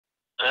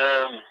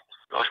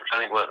Gosh, I'm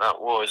trying to think what that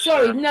was.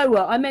 Sorry,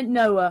 Noah. I meant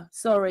Noah.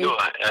 Sorry.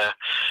 Noah.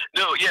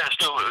 No, yes,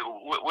 no.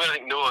 Where I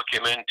think Noah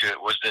came into it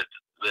was that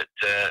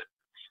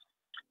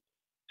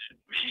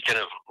he kind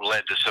of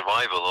led the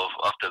survival of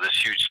after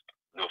this huge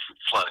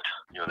flood.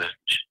 The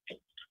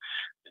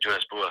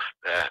Johannesburg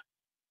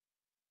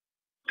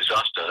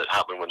disaster that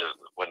happened when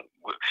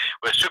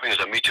we're assuming there's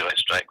a meteorite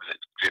strike.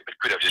 It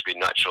could have just been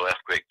natural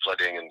earthquake,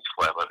 flooding, and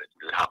whatever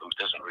it happens.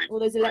 Doesn't really. All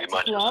those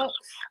electrical arcs.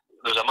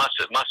 There was a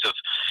massive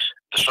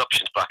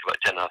disruptions back about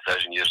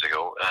 10,500 years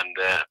ago, and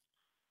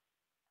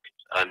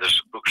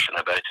there's books written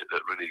about it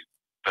that really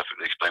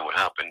perfectly explain what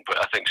happened. But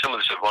I think some of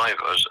the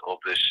survivors of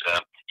this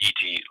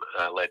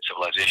ET-led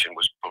civilization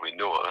was probably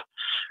Noah,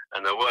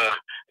 and there were,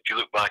 if you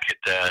look back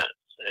at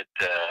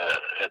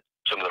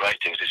some of the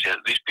writings, they say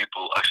that these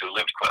people actually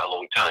lived quite a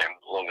long time,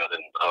 longer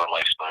than our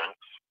lifespan,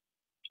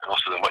 and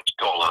also they're much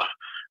taller,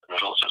 and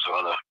there's all sorts of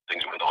other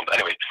things going on. But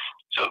anyway,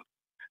 so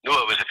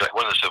Noah was in fact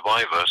one of the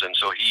survivors, and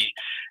so he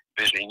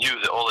basically knew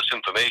that all this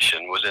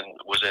information was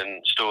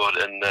stored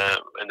in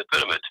the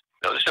pyramid.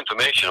 Now, this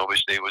information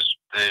obviously was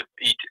the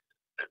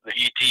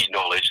ET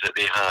knowledge that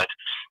they had,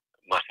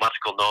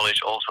 mathematical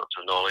knowledge, all sorts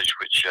of knowledge,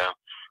 which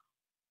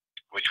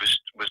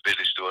was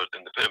basically stored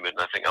in the pyramid.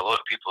 And I think a lot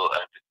of people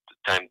at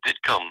the time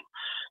did come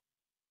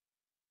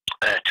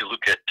to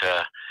look at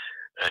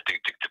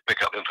to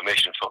pick up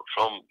information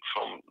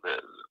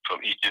from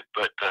Egypt,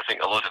 but I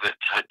think a lot of it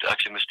had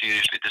actually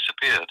mysteriously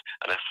disappeared.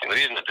 And I think the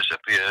reason it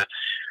disappeared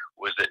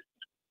was that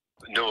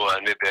Noah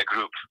and maybe a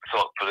group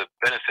thought for the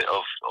benefit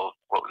of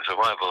what the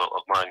survival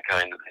of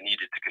mankind that they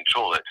needed to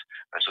control it,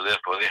 and so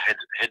therefore they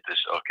hid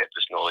this or kept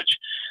this knowledge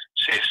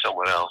safe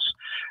somewhere else,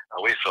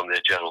 away from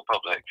the general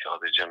public or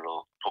the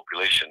general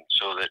population,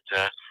 so that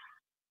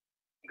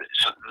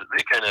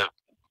they kind of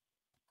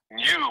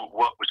knew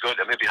what was going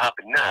to maybe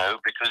happen now,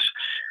 because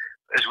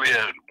as we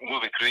are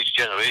moving through each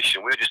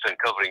generation, we're just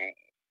uncovering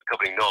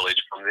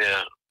knowledge from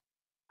their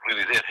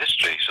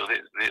history. So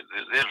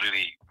they're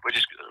really, we're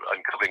just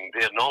uncovering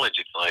their knowledge,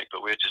 if you like,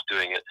 but we're just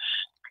doing it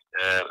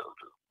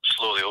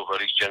slowly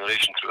over each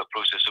generation through a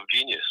process of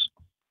genius.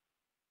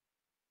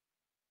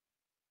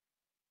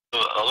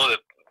 So although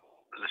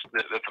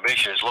the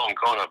information is long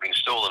gone or been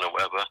stolen or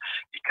whatever,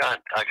 you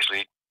can't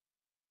actually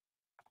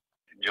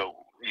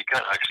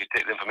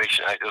take the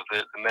information out of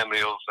the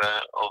memory of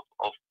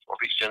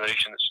each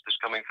generation that's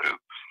coming through.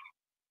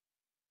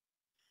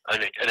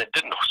 And it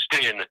didn't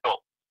stay in the top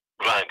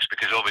ranks,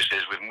 because obviously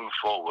as we've moved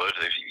forward,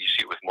 if you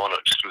see it with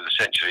monarchs through the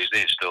centuries,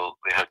 they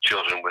have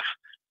children with,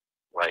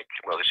 like,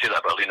 well, they say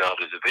that about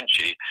Leonardo da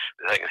Vinci.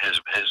 I think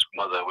his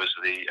mother was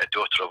a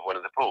daughter of one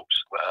of the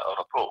popes, of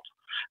a pope,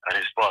 and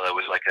his father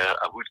was like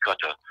a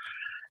woodcutter.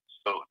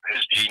 So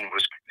his gene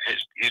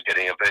he's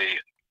getting a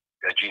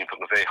gene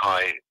from a very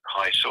high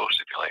source,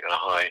 if you like, and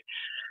a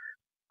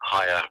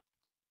higher,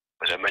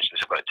 as I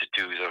mentioned, it's about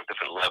tattoos. There are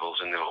different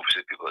levels, and there are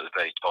obviously people at the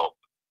very top.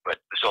 But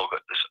it's all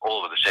got this, all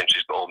over the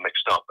centuries, got all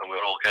mixed up, and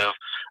we're all kind of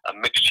a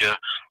mixture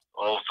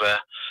of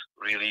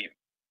really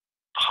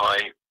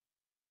high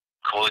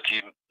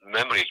quality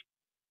memory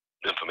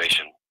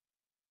information.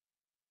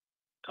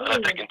 And I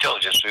think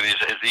intelligence really is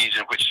the ease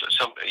in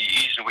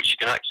which you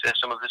can access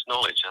some of this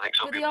knowledge. I think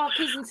some people. But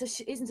the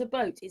ark isn't a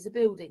boat; it's a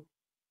building.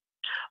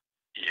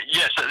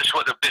 Yes, that's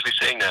what they're basically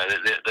saying now.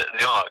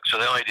 The ark. So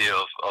the idea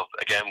of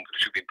again,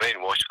 we've been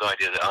brainwashed with the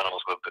idea that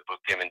animals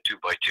came in 2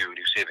 by 2, and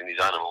you're saving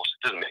these animals.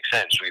 It doesn't make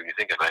sense really when you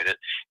think about it.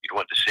 You'd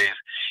want to save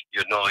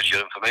your knowledge,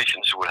 your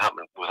information. So what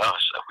happened with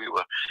us, if we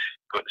were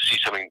going to see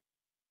something,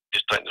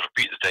 just trying to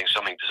repeat the thing,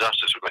 something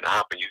disastrous was going to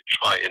happen, you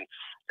try and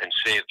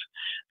save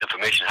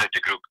information, how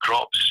to grow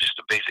crops, just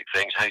the basic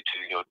things, how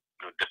to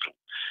different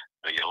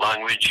your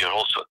language, your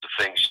all sorts of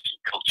things,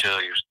 culture.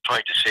 You try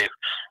to save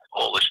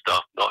all this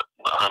stuff, not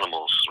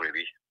animals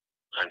really.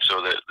 And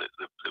so there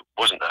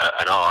wasn't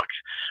an ark.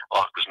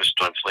 Ark was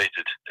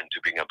mistranslated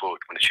into being a boat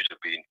when it should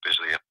have been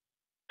basically, as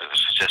I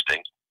was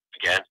suggesting,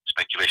 again,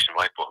 speculation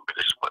on my part, but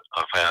this is what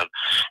I've heard,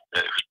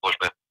 it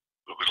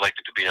was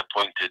likely to be an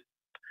appointed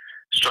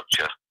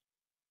structure,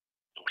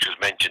 which was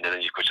mentioned, and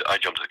then I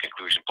jumped to the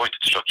conclusion,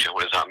 pointed structure,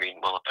 what does that mean?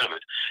 Well, a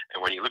pyramid.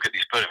 And when you look at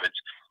these pyramids,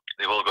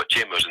 they've all got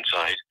chambers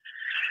inside.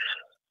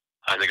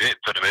 And the Great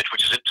Pyramid,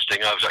 which is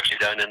interesting, I was actually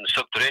down in the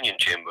subterranean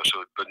chamber.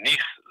 So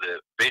beneath the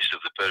base of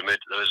the pyramid,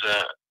 there's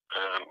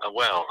a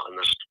well, and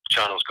there's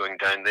channels going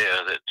down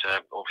there that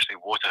obviously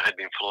water had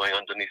been flowing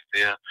underneath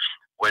there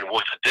when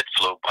water did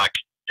flow back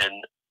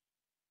in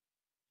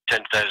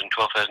 10,000,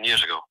 12,000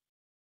 years ago.